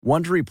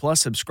Wondery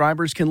Plus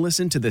subscribers can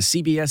listen to the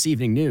CBS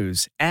Evening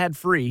News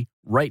ad-free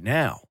right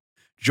now.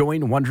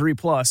 Join Wondery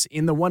Plus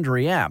in the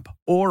Wondery app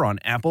or on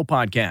Apple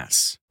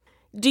Podcasts.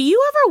 Do you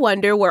ever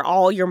wonder where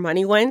all your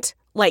money went?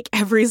 Like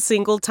every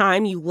single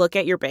time you look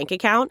at your bank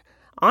account?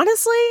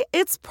 Honestly,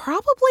 it's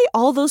probably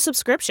all those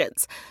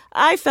subscriptions.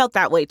 I felt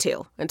that way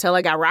too, until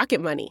I got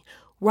Rocket Money.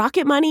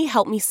 Rocket Money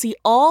helped me see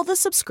all the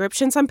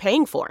subscriptions I'm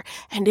paying for,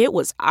 and it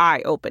was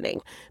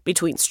eye-opening.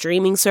 Between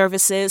streaming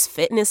services,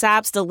 fitness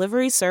apps,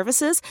 delivery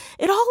services,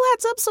 it all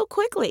adds up so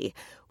quickly.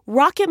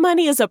 Rocket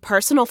Money is a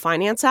personal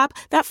finance app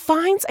that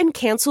finds and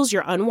cancels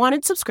your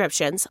unwanted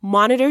subscriptions,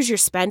 monitors your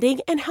spending,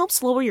 and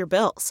helps lower your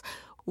bills.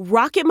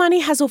 Rocket Money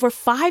has over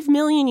 5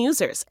 million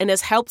users and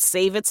has helped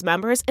save its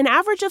members an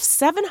average of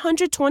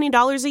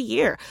 $720 a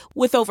year,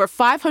 with over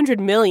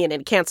 500 million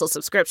in canceled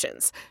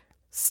subscriptions.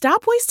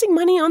 Stop wasting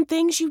money on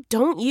things you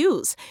don't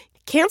use.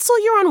 Cancel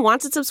your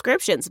unwanted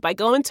subscriptions by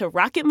going to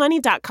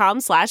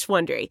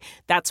rocketmoney.com/Wondery.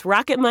 That's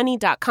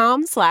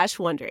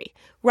rocketmoney.com/Wondery.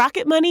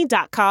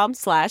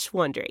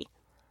 rocketmoney.com/Wondery.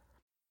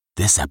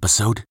 This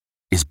episode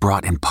is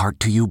brought in part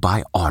to you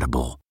by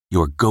Audible,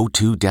 your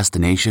go-to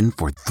destination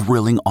for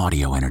thrilling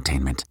audio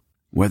entertainment.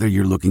 Whether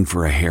you're looking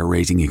for a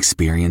hair-raising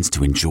experience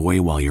to enjoy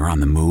while you're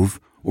on the move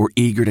or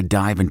eager to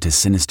dive into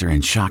sinister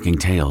and shocking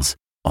tales,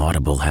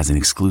 Audible has an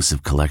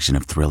exclusive collection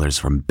of thrillers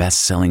from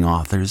best-selling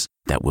authors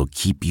that will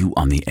keep you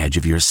on the edge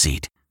of your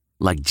seat.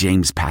 Like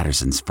James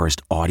Patterson's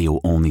first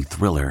audio-only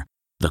thriller,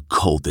 The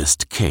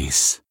Coldest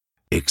Case.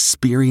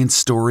 Experience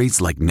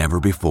stories like never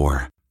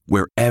before,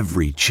 where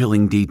every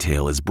chilling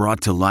detail is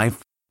brought to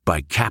life by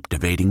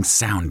captivating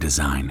sound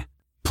design.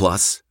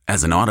 Plus,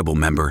 as an Audible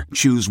member,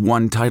 choose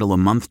one title a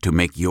month to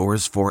make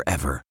yours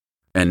forever.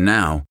 And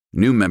now,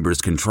 new members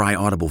can try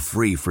Audible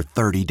free for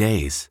 30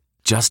 days.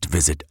 Just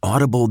visit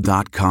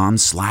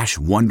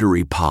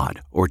audible.com/WonderyPod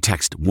or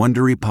text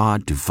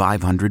WonderyPod to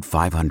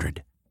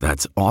 500-500.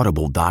 That's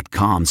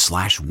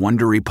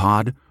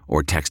audible.com/WonderyPod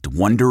or text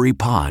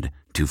WonderyPod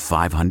to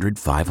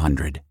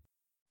 500-500.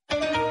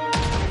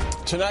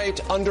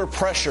 Tonight, under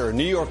pressure,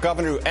 New York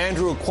Governor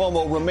Andrew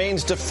Cuomo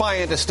remains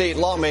defiant as state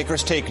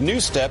lawmakers take new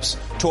steps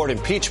toward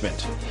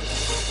impeachment.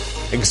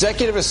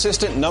 Executive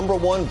Assistant Number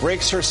 1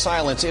 breaks her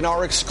silence in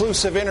our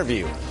exclusive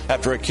interview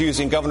after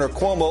accusing Governor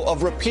Cuomo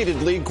of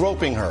repeatedly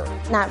groping her.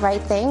 That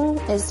right thing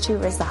is to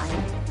resign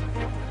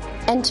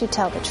and to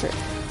tell the truth.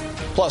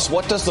 Plus,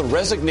 what does the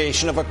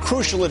resignation of a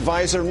crucial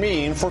advisor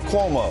mean for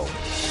Cuomo?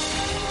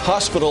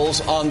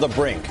 Hospitals on the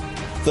brink.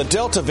 The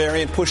Delta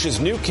variant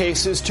pushes new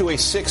cases to a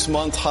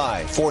 6-month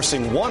high,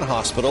 forcing one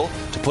hospital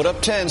to put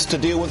up tents to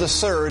deal with a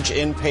surge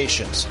in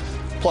patients.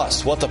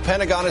 Plus, what the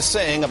Pentagon is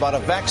saying about a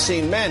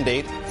vaccine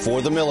mandate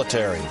for the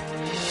military.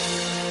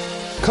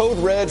 Code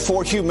Red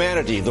for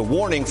Humanity, the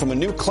warning from a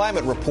new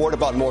climate report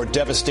about more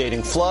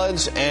devastating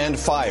floods and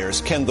fires.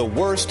 Can the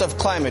worst of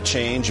climate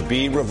change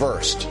be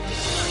reversed?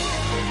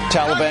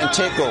 Taliban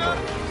takeover.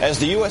 As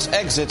the U.S.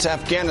 exits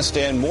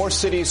Afghanistan, more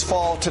cities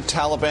fall to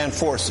Taliban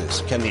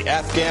forces. Can the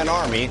Afghan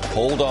army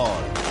hold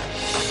on?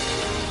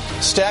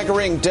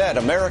 Staggering debt.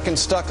 Americans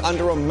stuck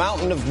under a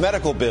mountain of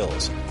medical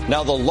bills.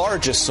 Now the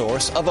largest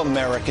source of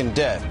American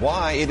debt.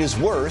 Why it is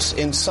worse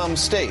in some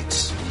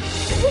states.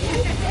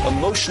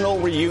 Emotional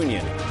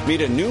reunion.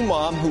 Meet a new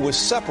mom who was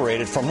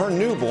separated from her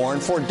newborn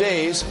for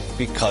days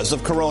because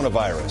of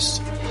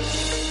coronavirus.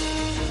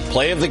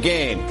 Play of the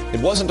game.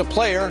 It wasn't a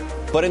player,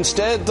 but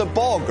instead the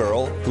ball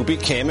girl who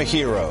became a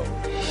hero.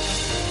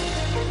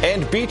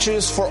 And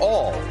beaches for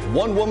all.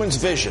 One woman's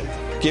vision,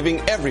 giving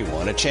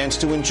everyone a chance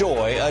to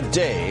enjoy a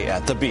day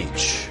at the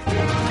beach.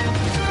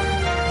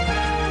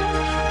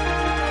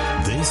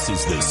 This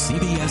is the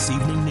CBS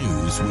Evening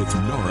News with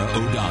Norah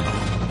O'Donnell,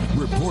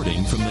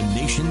 reporting from the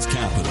nation's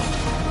capital.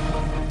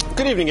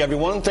 Good evening,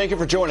 everyone. Thank you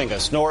for joining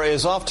us. Norah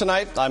is off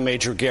tonight. I'm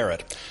Major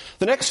Garrett.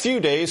 The next few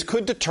days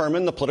could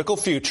determine the political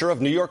future of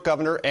New York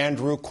Governor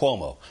Andrew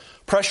Cuomo.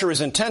 Pressure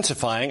is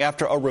intensifying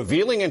after a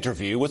revealing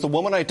interview with a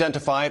woman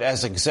identified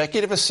as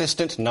Executive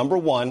Assistant Number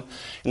 1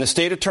 in the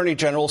State Attorney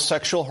General's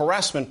sexual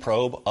harassment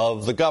probe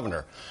of the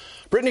governor.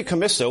 Brittany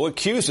Commisso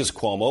accuses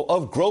Cuomo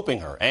of groping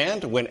her,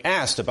 and when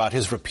asked about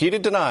his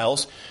repeated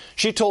denials,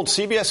 she told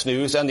CBS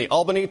News and the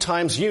Albany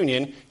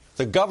Times-Union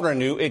the governor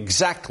knew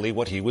exactly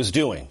what he was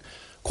doing.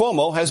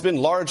 Cuomo has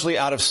been largely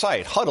out of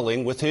sight,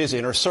 huddling with his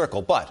inner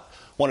circle, but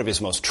one of his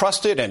most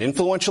trusted and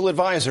influential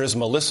advisors,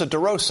 Melissa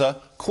DeRosa,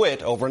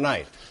 quit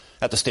overnight.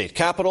 At the state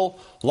capitol,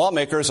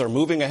 lawmakers are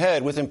moving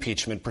ahead with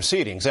impeachment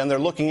proceedings, and they're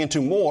looking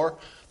into more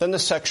than the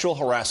sexual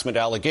harassment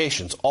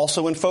allegations.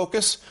 Also in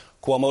focus,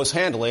 Cuomo's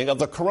handling of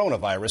the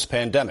coronavirus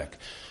pandemic.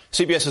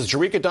 CBS's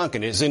Jerika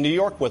Duncan is in New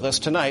York with us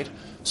tonight.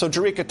 So,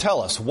 Jerika,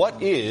 tell us,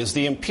 what is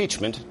the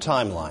impeachment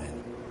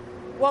timeline?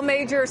 Well,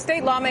 Major,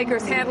 state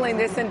lawmakers handling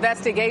this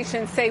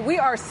investigation say we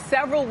are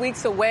several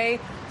weeks away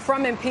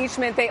from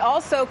impeachment. They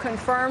also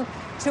confirmed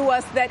to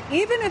us that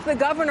even if the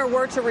governor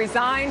were to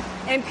resign,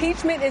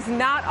 impeachment is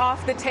not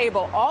off the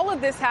table. All of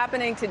this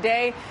happening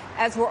today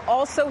as we're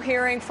also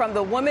hearing from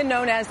the woman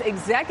known as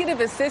Executive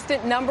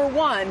Assistant Number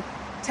 1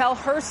 tell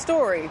her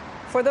story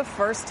for the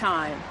first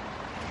time.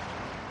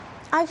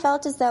 I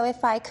felt as though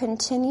if I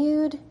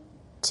continued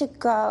to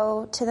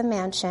go to the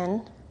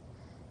mansion,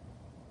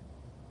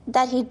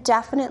 that he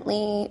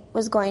definitely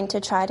was going to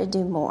try to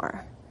do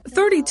more.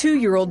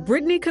 32-year-old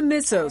Brittany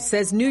Commisso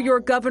says New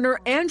York Governor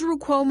Andrew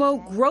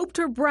Cuomo groped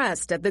her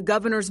breast at the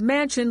governor's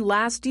mansion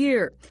last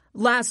year.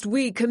 Last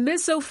week,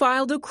 Commisso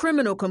filed a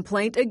criminal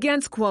complaint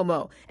against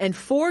Cuomo, and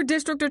 4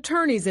 district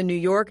attorneys in New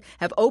York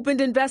have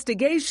opened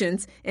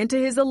investigations into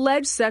his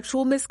alleged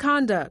sexual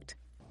misconduct.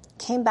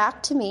 Came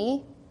back to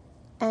me,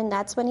 and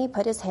that's when he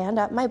put his hand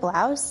up my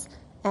blouse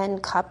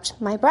and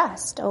cupped my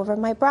breast over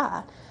my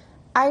bra.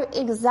 I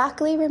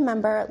exactly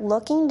remember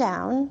looking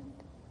down,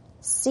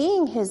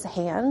 seeing his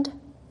hand,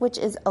 which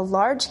is a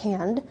large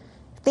hand,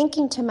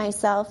 thinking to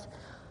myself,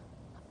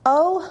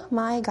 oh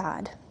my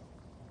God,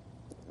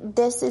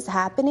 this is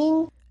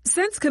happening.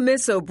 Since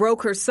Commisso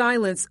broke her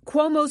silence,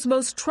 Cuomo's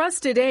most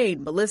trusted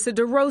aide, Melissa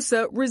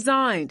DeRosa,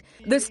 resigned.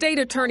 The state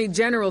attorney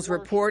general's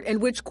report, in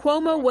which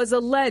Cuomo was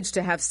alleged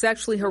to have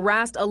sexually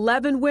harassed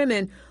 11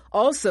 women,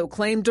 also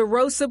claimed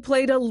DeRosa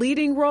played a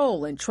leading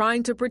role in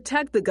trying to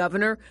protect the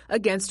governor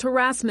against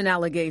harassment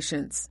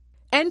allegations.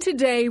 And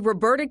today,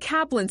 Roberta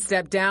Kaplan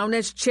stepped down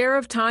as chair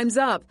of Time's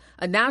Up,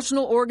 a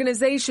national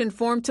organization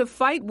formed to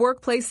fight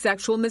workplace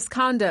sexual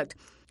misconduct.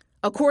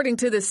 According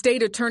to the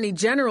state attorney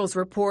general's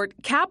report,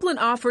 Kaplan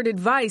offered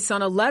advice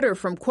on a letter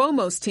from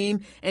Cuomo's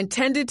team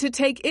intended to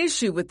take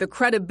issue with the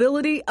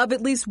credibility of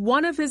at least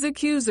one of his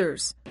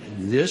accusers.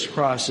 This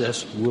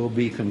process will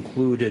be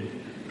concluded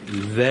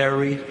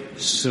very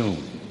soon.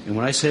 And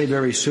when I say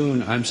very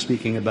soon, I'm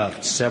speaking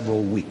about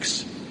several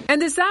weeks.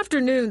 And this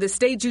afternoon, the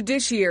State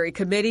Judiciary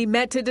Committee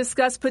met to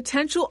discuss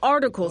potential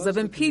articles of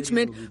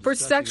impeachment for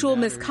sexual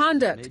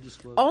misconduct.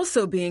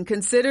 Also being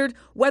considered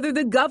whether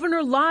the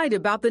governor lied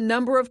about the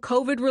number of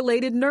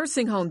COVID-related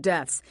nursing home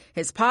deaths,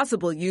 his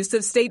possible use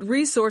of state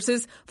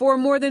resources for a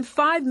more than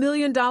 $5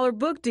 million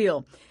book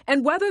deal,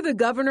 and whether the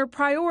governor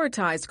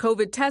prioritized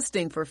COVID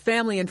testing for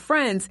family and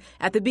friends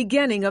at the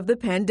beginning of the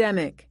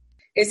pandemic.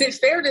 Is it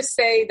fair to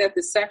say that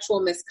the sexual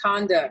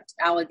misconduct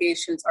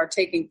allegations are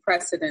taking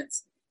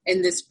precedence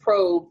in this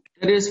probe?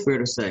 It is fair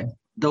to say.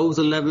 Those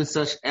 11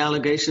 such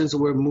allegations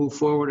were moved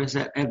forward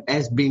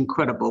as being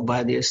credible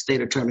by the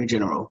state attorney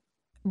general.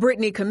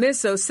 Brittany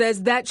Commisso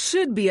says that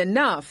should be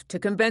enough to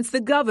convince the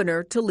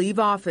governor to leave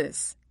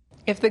office.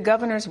 If the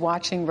governor's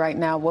watching right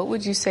now, what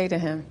would you say to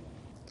him?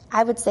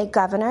 I would say,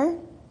 Governor,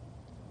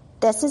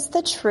 this is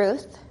the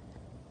truth.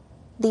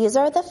 These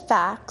are the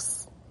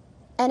facts,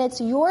 and it's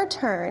your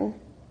turn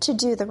to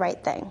do the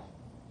right thing.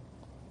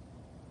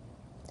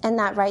 And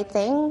that right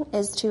thing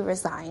is to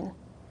resign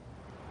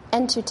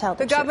and to tell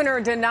the truth. The governor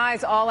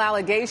denies all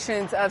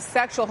allegations of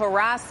sexual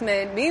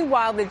harassment.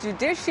 Meanwhile, the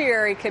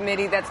Judiciary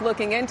Committee that's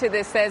looking into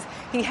this says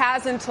he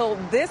has until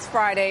this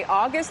Friday,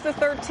 August the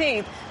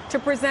 13th, to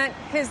present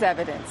his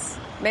evidence.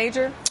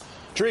 Major?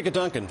 Jericka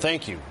Duncan,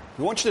 thank you.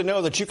 We want you to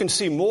know that you can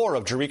see more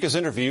of Jericka's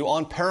interview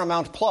on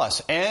Paramount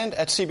Plus and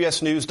at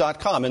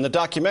CBSNews.com in the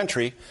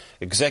documentary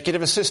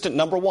Executive Assistant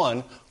Number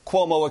 1,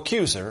 Cuomo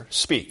Accuser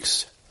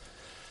Speaks.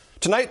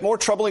 Tonight, more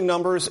troubling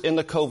numbers in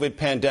the COVID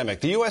pandemic.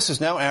 The U.S. is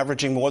now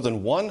averaging more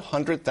than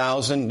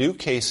 100,000 new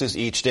cases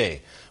each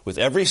day, with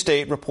every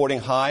state reporting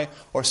high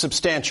or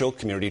substantial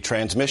community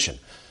transmission.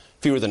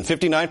 Fewer than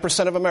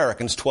 59% of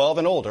Americans 12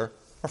 and older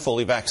are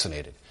fully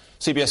vaccinated.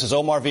 CBS's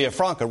Omar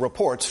Villafranca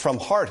reports from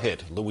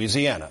hard-hit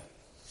Louisiana.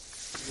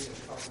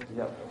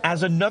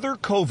 As another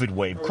COVID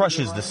wave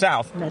crushes the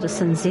South,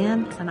 medicine's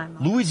in,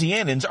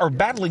 Louisianans are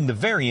battling the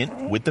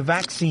variant with the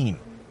vaccine.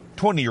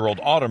 20-year-old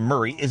Autumn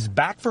Murray is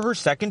back for her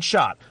second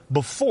shot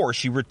before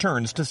she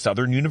returns to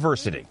Southern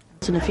University.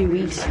 It's in a few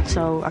weeks,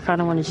 so I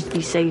kind of want to just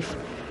be safe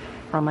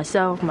for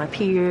myself, my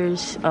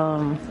peers.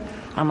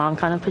 My mom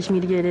kind of pushed me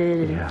to get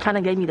it and kind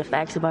of gave me the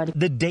facts about it.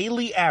 The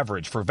daily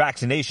average for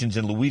vaccinations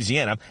in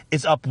Louisiana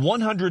is up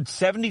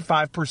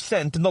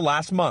 175% in the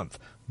last month,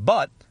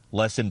 but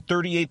less than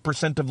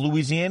 38% of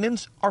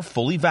Louisianans are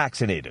fully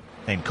vaccinated.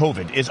 And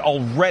COVID is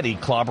already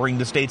clobbering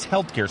the state's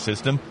healthcare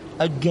system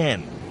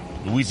again.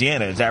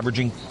 Louisiana is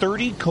averaging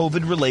 30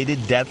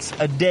 COVID-related deaths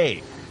a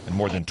day, and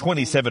more than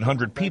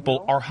 2,700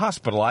 people are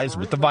hospitalized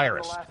with the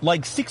virus.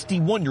 Like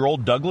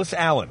 61-year-old Douglas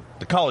Allen,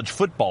 the college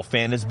football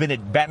fan has been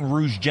at Baton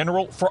Rouge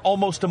General for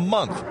almost a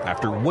month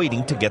after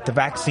waiting to get the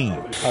vaccine.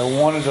 I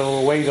wanted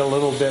to wait a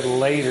little bit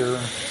later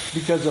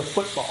because of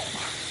football.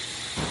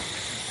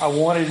 I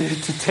wanted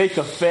it to take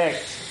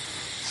effect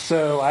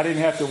so I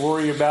didn't have to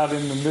worry about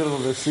in the middle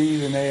of the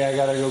season, hey, I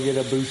got to go get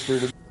a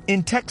booster.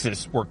 In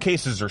Texas, where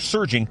cases are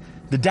surging,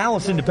 the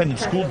Dallas Independent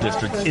School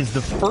District is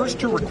the first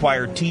to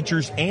require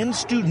teachers and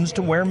students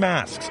to wear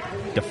masks,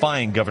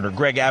 defying Governor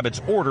Greg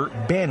Abbott's order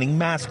banning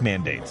mask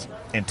mandates.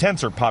 And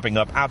tents are popping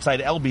up outside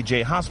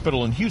LBJ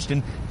Hospital in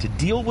Houston to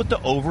deal with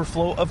the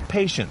overflow of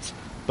patients.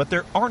 But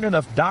there aren't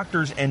enough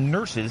doctors and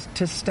nurses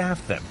to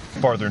staff them.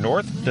 Farther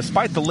north,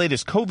 despite the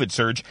latest COVID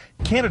surge,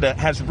 Canada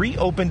has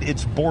reopened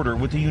its border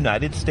with the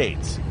United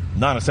States.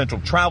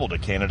 Non-essential travel to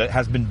Canada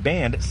has been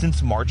banned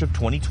since March of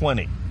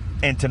 2020.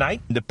 And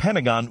tonight, the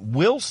Pentagon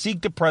will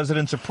seek the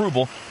president's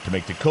approval to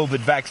make the COVID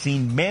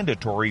vaccine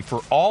mandatory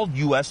for all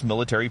U.S.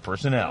 military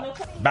personnel.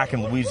 Back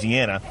in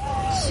Louisiana,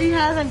 she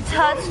hasn't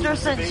touched her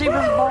since she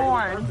was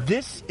born.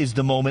 This is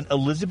the moment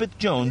Elizabeth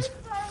Jones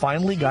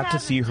finally got to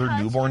see her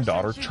newborn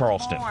daughter,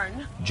 Charleston.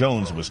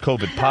 Jones was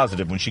COVID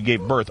positive when she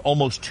gave birth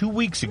almost 2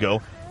 weeks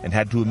ago and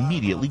had to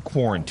immediately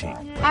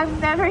quarantine.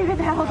 I've never even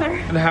held her.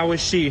 And how is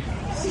she?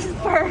 She's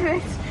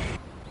perfect.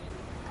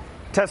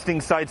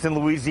 Testing sites in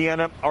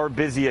Louisiana are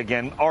busy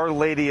again. Our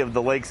Lady of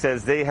the Lake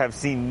says they have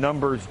seen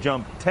numbers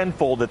jump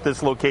tenfold at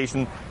this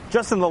location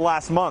just in the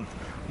last month.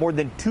 More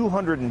than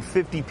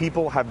 250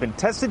 people have been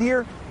tested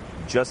here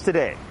just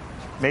today.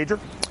 Major?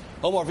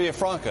 Omar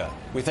Villafranca,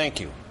 we thank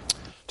you.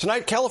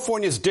 Tonight,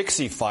 California's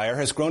Dixie Fire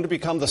has grown to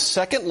become the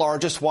second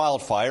largest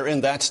wildfire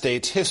in that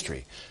state's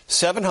history.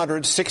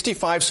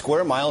 765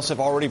 square miles have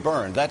already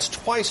burned. That's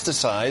twice the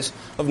size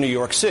of New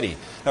York City.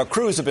 Now,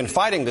 crews have been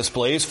fighting this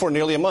blaze for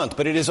nearly a month,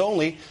 but it is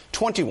only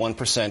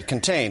 21%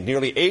 contained.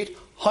 Nearly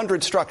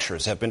 800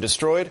 structures have been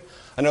destroyed.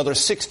 Another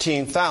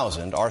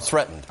 16,000 are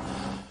threatened.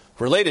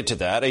 Related to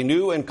that, a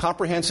new and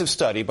comprehensive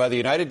study by the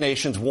United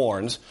Nations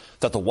warns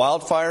that the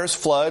wildfires,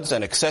 floods,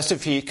 and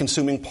excessive heat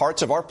consuming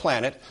parts of our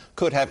planet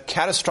could have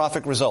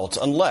catastrophic results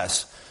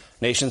unless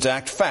nations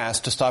act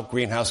fast to stop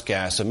greenhouse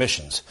gas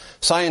emissions.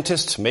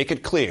 Scientists make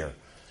it clear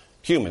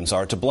humans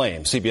are to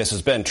blame.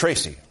 CBS's Ben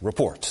Tracy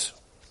reports.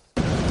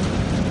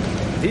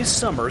 This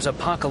summer's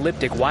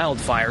apocalyptic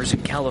wildfires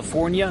in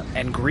California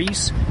and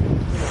Greece,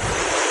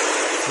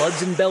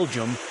 floods in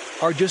Belgium,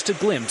 are just a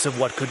glimpse of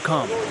what could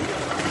come.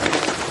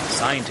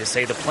 Scientists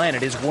say the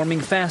planet is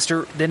warming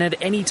faster than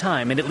at any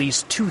time in at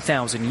least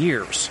 2,000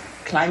 years.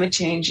 Climate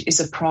change is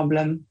a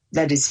problem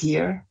that is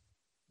here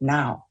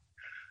now.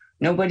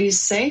 Nobody is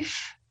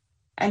safe,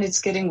 and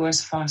it's getting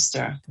worse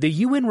faster. The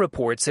UN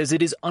report says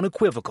it is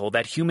unequivocal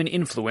that human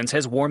influence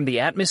has warmed the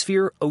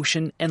atmosphere,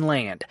 ocean, and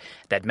land,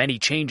 that many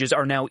changes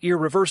are now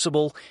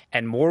irreversible,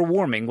 and more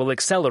warming will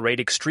accelerate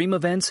extreme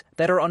events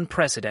that are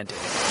unprecedented.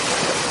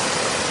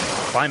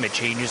 Climate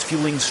change is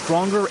fueling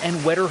stronger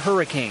and wetter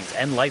hurricanes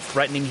and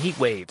life-threatening heat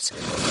waves.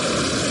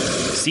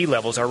 Sea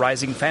levels are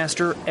rising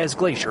faster as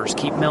glaciers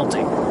keep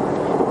melting.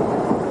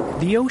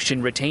 The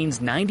ocean retains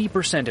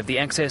 90% of the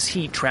excess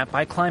heat trapped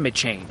by climate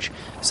change.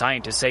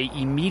 Scientists say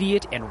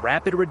immediate and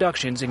rapid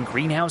reductions in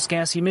greenhouse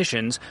gas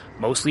emissions,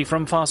 mostly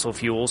from fossil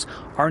fuels,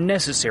 are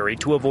necessary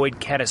to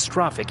avoid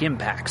catastrophic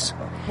impacts.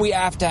 We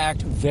have to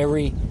act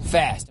very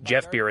fast.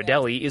 Jeff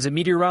Biradelli is a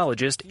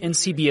meteorologist and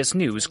CBS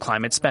News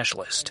climate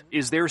specialist.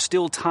 Is there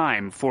still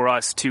time for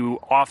us to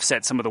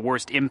offset some of the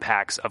worst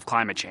impacts of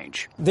climate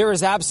change? There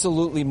is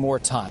absolutely more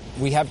time.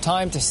 We have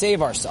time to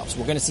save ourselves.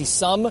 We're going to see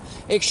some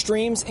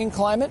extremes in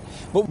climate,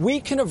 but we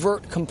can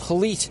avert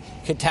complete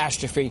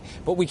catastrophe,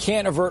 but we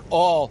can't avert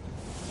all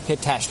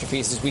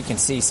catastrophes. As we can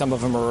see, some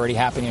of them are already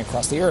happening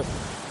across the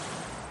earth.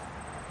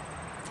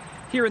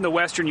 Here in the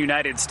western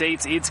United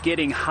States, it's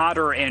getting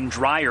hotter and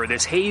drier.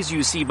 This haze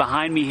you see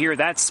behind me here,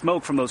 that's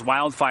smoke from those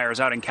wildfires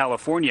out in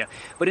California.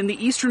 But in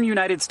the eastern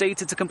United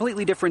States, it's a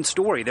completely different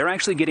story. They're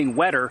actually getting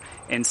wetter,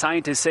 and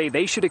scientists say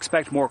they should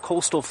expect more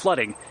coastal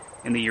flooding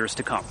in the years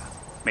to come.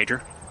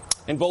 Major?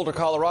 In Boulder,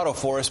 Colorado,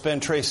 Forrest, Ben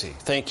Tracy,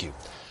 thank you.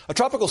 A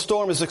tropical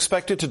storm is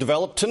expected to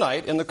develop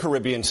tonight in the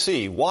Caribbean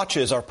Sea.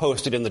 Watches are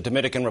posted in the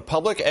Dominican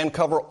Republic and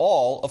cover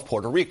all of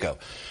Puerto Rico.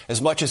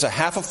 As much as a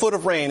half a foot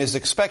of rain is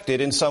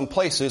expected in some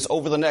places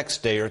over the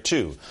next day or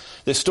two.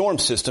 This storm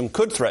system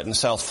could threaten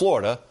South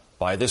Florida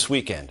by this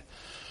weekend.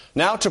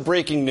 Now to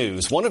breaking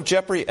news. One of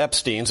Jeffrey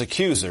Epstein's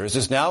accusers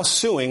is now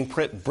suing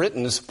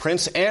Britain's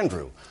Prince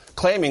Andrew,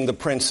 claiming the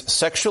prince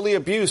sexually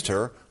abused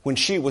her when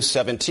she was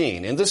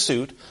 17. In the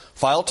suit,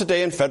 filed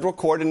today in federal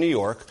court in New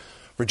York,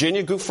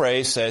 Virginia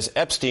Giuffre says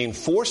Epstein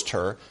forced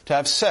her to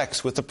have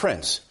sex with the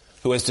prince,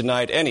 who has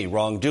denied any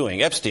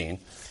wrongdoing. Epstein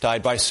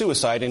died by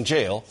suicide in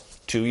jail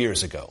 2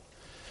 years ago.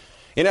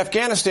 In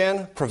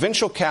Afghanistan,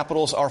 provincial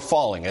capitals are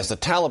falling as the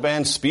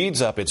Taliban speeds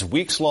up its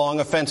weeks-long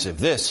offensive.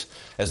 This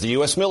as the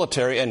U.S.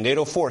 military and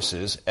NATO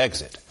forces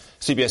exit.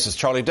 CBS's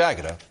Charlie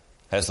D'Agata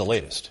has the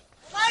latest.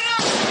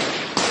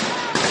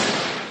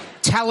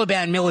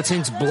 Taliban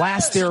militants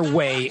blast their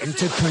way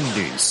into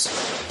Kunduz.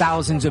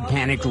 Thousands of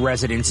panicked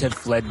residents have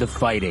fled the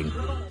fighting.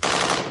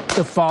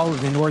 The fall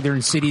of the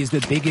northern city is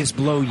the biggest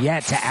blow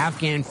yet to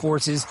Afghan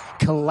forces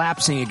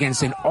collapsing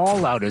against an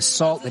all-out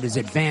assault that has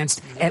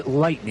advanced at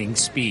lightning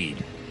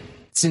speed.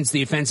 Since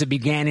the offensive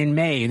began in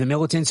May, the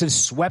militants have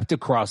swept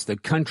across the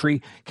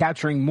country,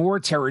 capturing more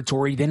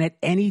territory than at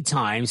any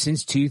time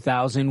since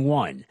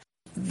 2001.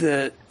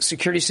 The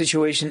security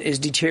situation is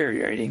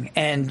deteriorating,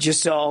 and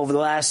just over the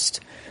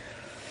last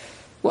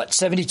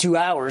 72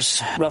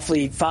 hours,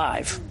 roughly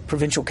 5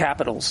 provincial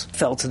capitals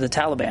fell to the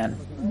Taliban.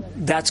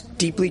 That's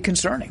deeply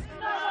concerning.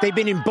 They've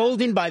been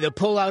emboldened by the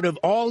pullout of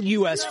all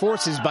U.S.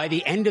 forces by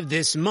the end of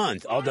this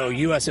month, although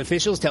U.S.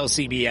 officials tell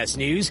CBS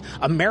News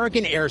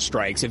American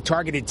airstrikes have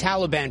targeted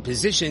Taliban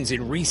positions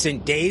in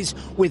recent days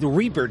with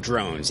Reaper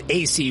drones,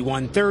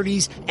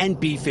 AC-130s, and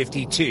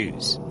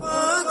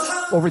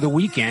B-52s. Over the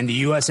weekend, the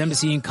U.S.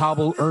 Embassy in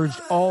Kabul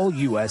urged all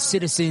U.S.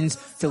 citizens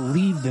to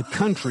leave the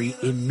country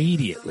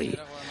immediately.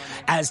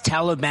 As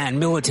Taliban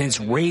militants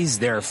raise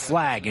their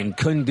flag in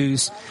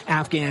Kunduz,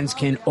 Afghans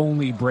can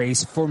only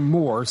brace for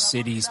more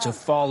cities to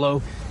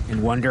follow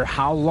and wonder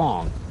how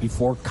long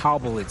before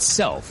Kabul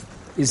itself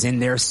is in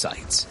their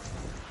sights.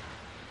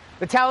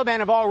 The Taliban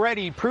have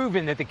already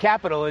proven that the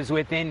capital is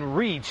within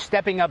reach,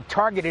 stepping up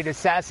targeted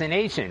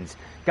assassinations.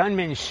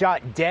 Gunmen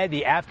shot dead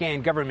the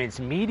Afghan government's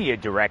media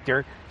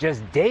director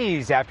just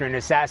days after an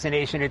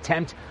assassination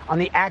attempt on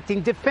the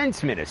acting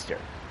defense minister.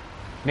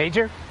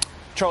 Major?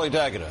 Charlie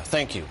D'Agata,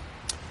 thank you.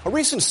 A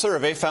recent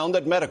survey found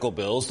that medical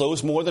bills,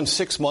 those more than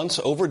 6 months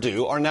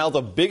overdue, are now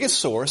the biggest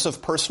source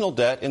of personal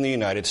debt in the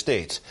United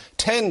States.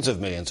 Tens of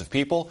millions of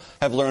people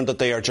have learned that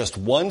they are just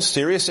one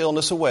serious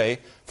illness away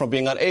from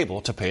being unable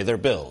to pay their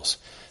bills.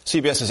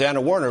 CBS's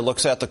Anna Werner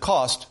looks at the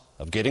cost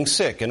of getting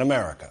sick in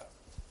America.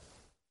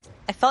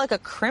 I felt like a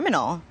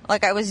criminal,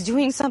 like I was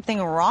doing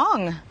something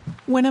wrong.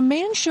 When a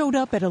man showed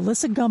up at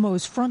Alyssa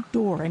Gummo's front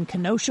door in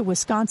Kenosha,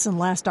 Wisconsin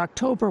last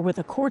October with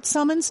a court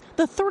summons,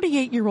 the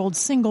 38-year-old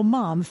single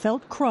mom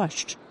felt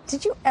crushed.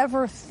 Did you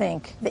ever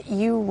think that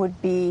you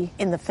would be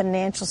in the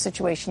financial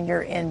situation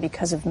you're in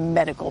because of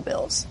medical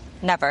bills?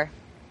 Never.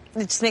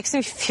 It just makes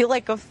me feel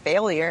like a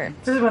failure.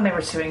 This is when they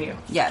were suing you?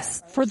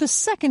 Yes. For the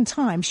second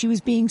time, she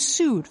was being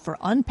sued for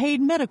unpaid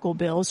medical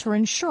bills her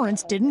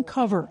insurance didn't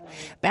cover.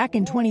 Back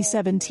in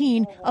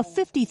 2017, a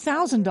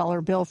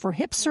 $50,000 bill for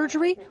hip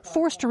surgery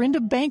forced her into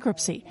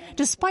bankruptcy,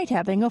 despite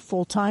having a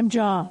full-time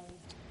job.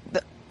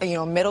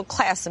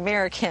 Middle-class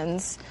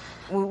Americans,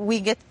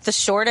 we get the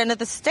short end of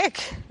the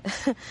stick.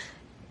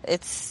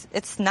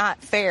 It's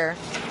not fair.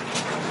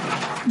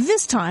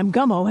 This time,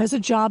 Gummo has a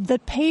job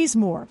that pays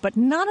more, but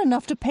not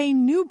enough to pay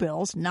new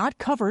bills not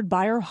covered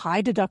by her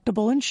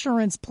high-deductible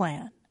insurance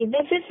plan.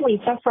 This is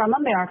Lisa from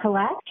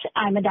AmeriCollect.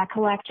 I'm a debt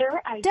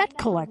collector. Debt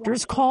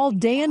collectors call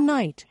day and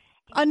night.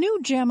 A new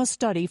JAMA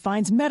study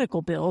finds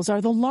medical bills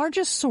are the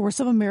largest source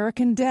of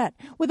American debt,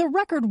 with a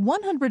record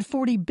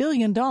 $140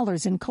 billion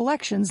in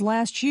collections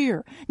last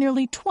year,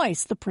 nearly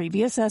twice the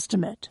previous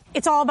estimate.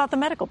 It's all about the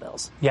medical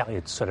bills. Yeah,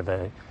 it's sort of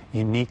a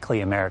uniquely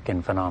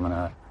American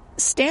phenomenon.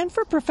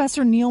 Stanford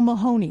professor Neil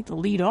Mahoney, the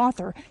lead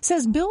author,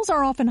 says bills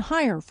are often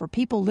higher for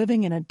people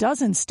living in a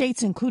dozen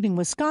states, including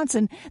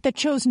Wisconsin, that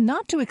chose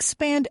not to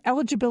expand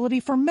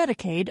eligibility for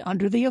Medicaid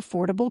under the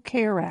Affordable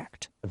Care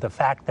Act. The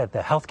fact that the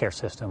healthcare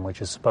system,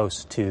 which is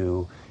supposed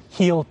to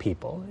heal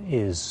people,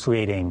 is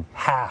creating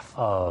half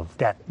of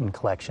debt and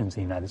collections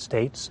in the United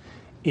States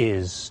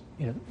is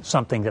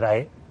something that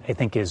I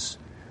think is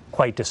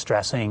quite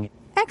distressing.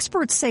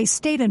 Experts say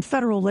state and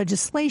federal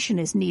legislation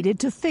is needed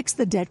to fix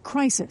the debt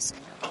crisis.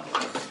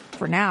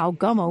 For now,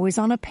 Gummo is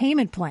on a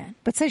payment plan,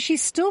 but says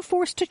she's still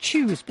forced to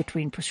choose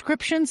between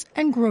prescriptions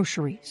and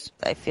groceries.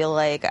 I feel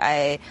like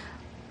I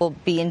will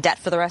be in debt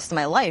for the rest of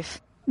my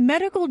life.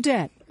 Medical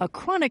debt, a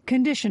chronic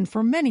condition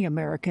for many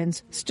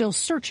Americans still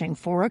searching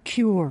for a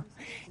cure.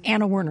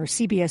 Anna Werner,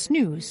 CBS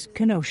News,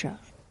 Kenosha.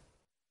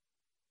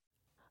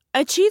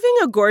 Achieving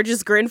a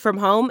gorgeous grin from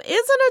home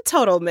isn't a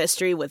total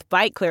mystery with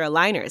Byte Clear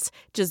aligners.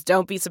 Just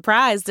don't be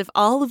surprised if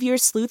all of your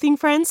sleuthing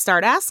friends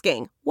start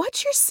asking,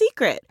 "What's your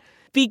secret?"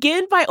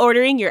 Begin by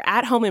ordering your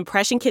at-home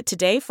impression kit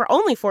today for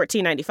only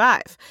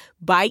 $14.95.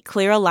 Byte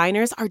Clear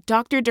aligners are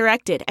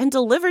doctor-directed and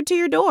delivered to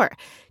your door.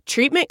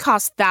 Treatment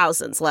costs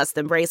thousands less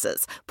than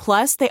braces.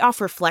 Plus, they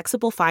offer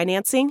flexible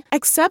financing,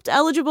 accept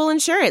eligible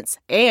insurance,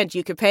 and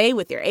you can pay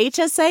with your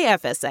HSA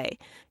FSA.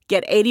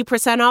 Get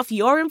 80% off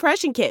your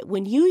impression kit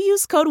when you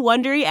use code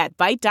WONDERY at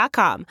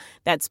Byte.com.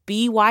 That's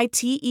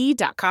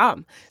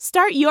BYTE.com.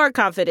 Start your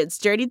confidence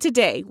journey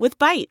today with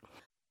Byte.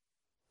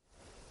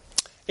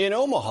 In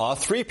Omaha,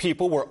 3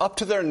 people were up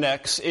to their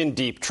necks in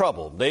deep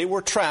trouble. They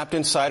were trapped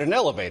inside an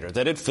elevator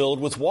that had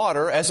filled with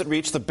water as it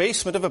reached the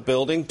basement of a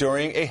building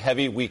during a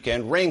heavy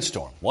weekend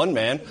rainstorm. One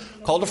man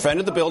called a friend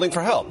in the building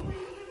for help.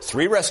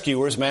 3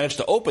 rescuers managed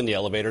to open the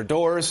elevator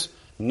doors.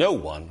 No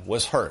one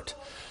was hurt.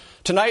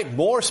 Tonight,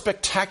 more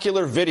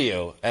spectacular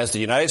video as the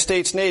United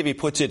States Navy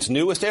puts its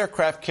newest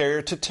aircraft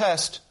carrier to the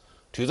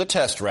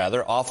test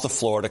off the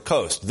Florida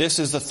coast. This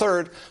is the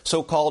 3rd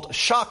so-called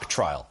shock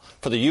trial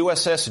for the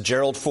USS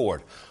Gerald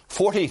Ford.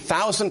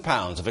 40,000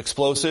 pounds of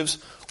explosives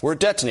were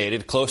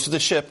detonated close to the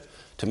ship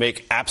to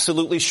make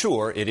absolutely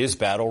sure it is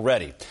battle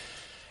ready.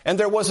 And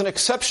there was an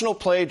exceptional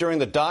play during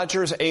the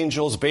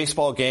Dodgers-Angels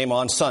baseball game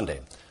on Sunday.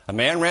 A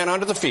man ran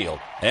onto the field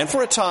and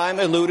for a time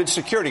eluded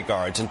security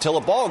guards until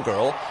a ball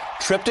girl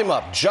tripped him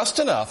up just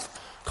enough,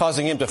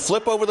 causing him to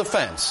flip over the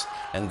fence.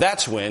 And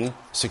that's when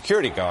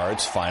security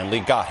guards finally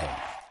got him.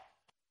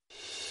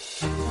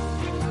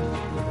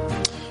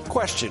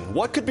 Question: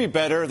 what could be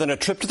better than a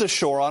trip to the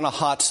shore on a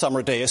hot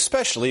summer day,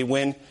 especially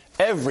when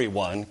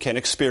everyone can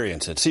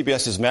experience it?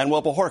 CBS's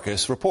Manuel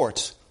Bojorquez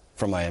reports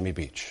from Miami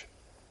Beach.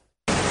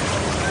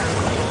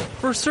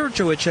 For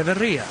Sergio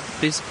Echeverria,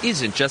 this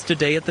isn't just a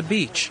day at the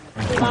beach.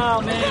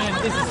 Oh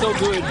man, this is so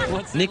good.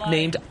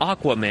 Nicknamed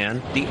Aquaman,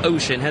 the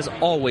ocean has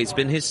always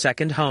been his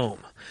second home.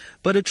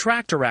 But a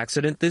tractor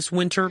accident this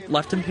winter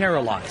left him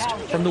paralyzed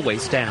from the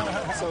waist down.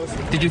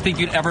 Did you think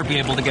you'd ever be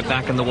able to get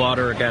back in the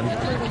water again?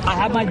 I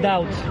had my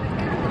doubts.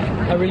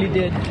 I really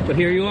did. But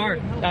here you are.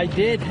 I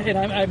did, and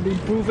I've been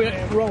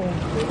proven wrong.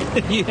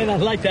 And I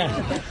like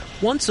that.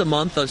 Once a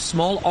month, a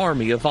small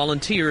army of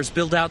volunteers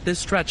build out this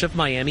stretch of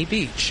Miami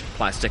Beach.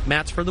 Plastic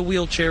mats for the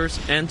wheelchairs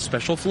and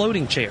special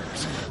floating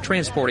chairs,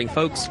 transporting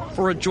folks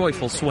for a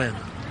joyful swim.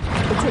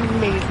 It's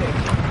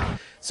amazing.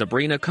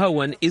 Sabrina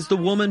Cohen is the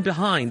woman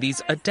behind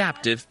these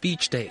adaptive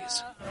beach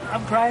days.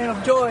 I'm crying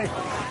of joy.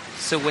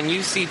 So when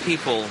you see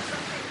people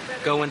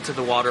go into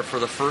the water for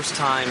the first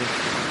time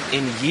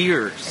in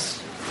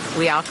years,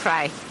 we all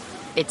cry.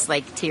 It's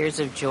like tears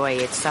of joy.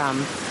 It's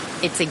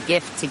a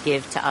gift to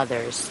give to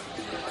others.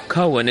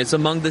 Cohen is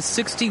among the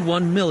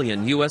 61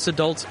 million U.S.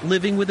 adults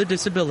living with a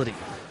disability.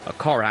 A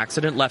car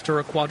accident left her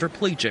a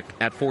quadriplegic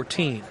at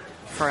 14.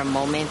 For a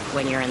moment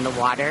when you're in the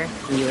water,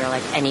 you are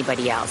like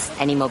anybody else.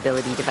 Any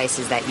mobility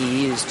devices that you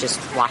use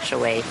just wash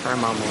away for a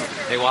moment.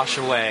 They wash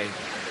away.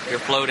 You're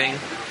floating.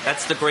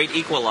 That's the great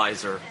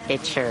equalizer.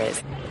 It sure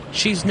is.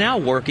 She's now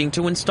working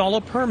to install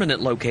a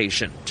permanent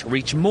location to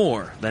reach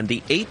more than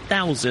the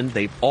 8,000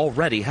 they've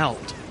already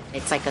helped.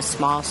 It's like a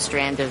small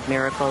strand of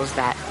miracles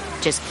that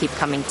just keep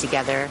coming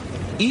together.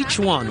 Each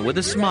one with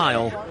a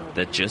smile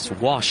that just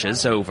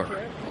washes over.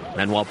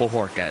 Manuel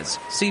Bojorquez,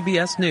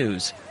 CBS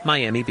News,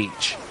 Miami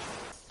Beach.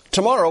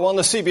 Tomorrow on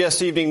the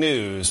CBS Evening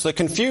News, the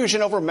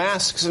confusion over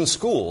masks in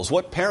schools,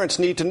 what parents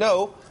need to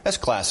know as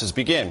classes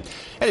begin.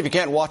 And if you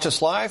can't watch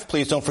us live,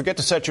 please don't forget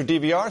to set your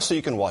DVR so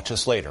you can watch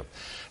us later.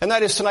 And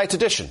that is tonight's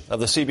edition of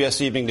the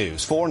CBS Evening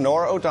News. For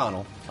Nora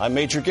O'Donnell, I'm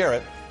Major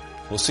Garrett.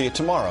 We'll see you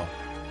tomorrow.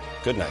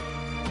 Good night.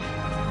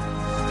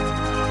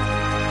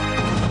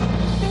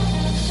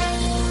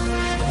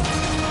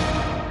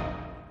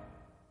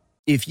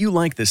 If you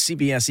like the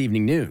CBS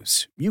Evening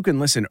News, you can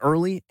listen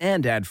early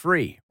and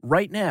ad-free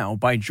right now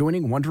by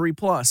joining Wondery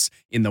Plus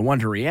in the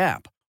Wondery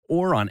app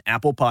or on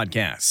Apple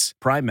Podcasts.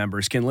 Prime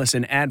members can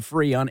listen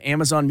ad-free on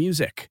Amazon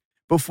Music.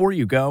 Before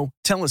you go,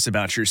 tell us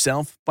about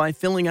yourself by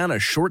filling out a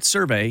short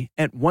survey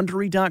at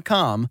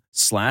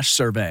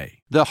Wondery.com/survey.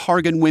 The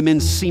Hargan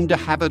women seem to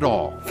have it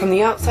all. From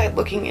the outside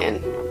looking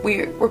in,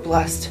 we were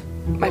blessed.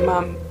 My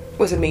mom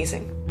was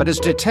amazing. But as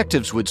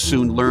detectives would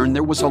soon learn,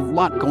 there was a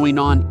lot going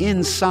on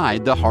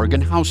inside the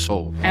Hargan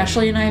household.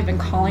 Ashley and I have been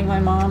calling my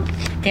mom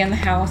and the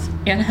house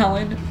and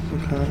Helen.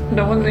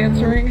 No one's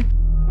answering.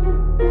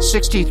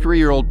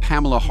 63-year-old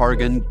Pamela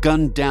Hargan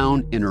gunned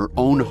down in her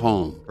own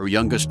home. Her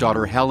youngest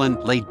daughter, Helen,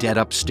 lay dead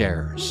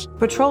upstairs.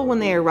 Patrol, when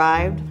they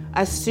arrived,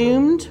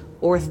 assumed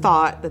or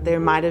thought that there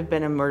might have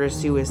been a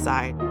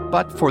murder-suicide.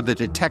 But for the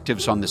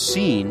detectives on the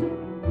scene,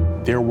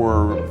 there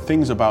were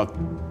things about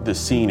the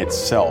scene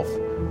itself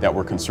that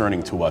were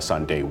concerning to us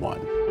on day one.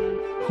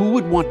 Who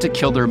would want to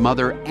kill their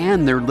mother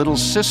and their little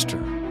sister?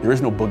 There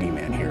is no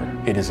boogeyman here.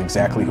 It is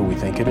exactly who we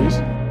think it is.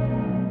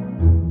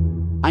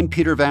 I'm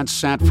Peter Van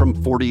Sant from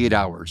 48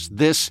 Hours.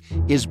 This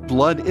is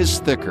Blood is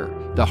Thicker,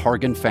 the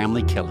Hargan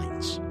family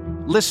killings.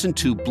 Listen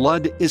to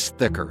Blood is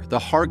Thicker, the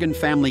Hargan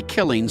family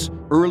killings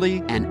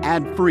early and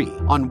ad-free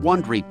on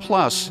Wondery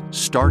Plus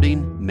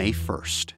starting May 1st.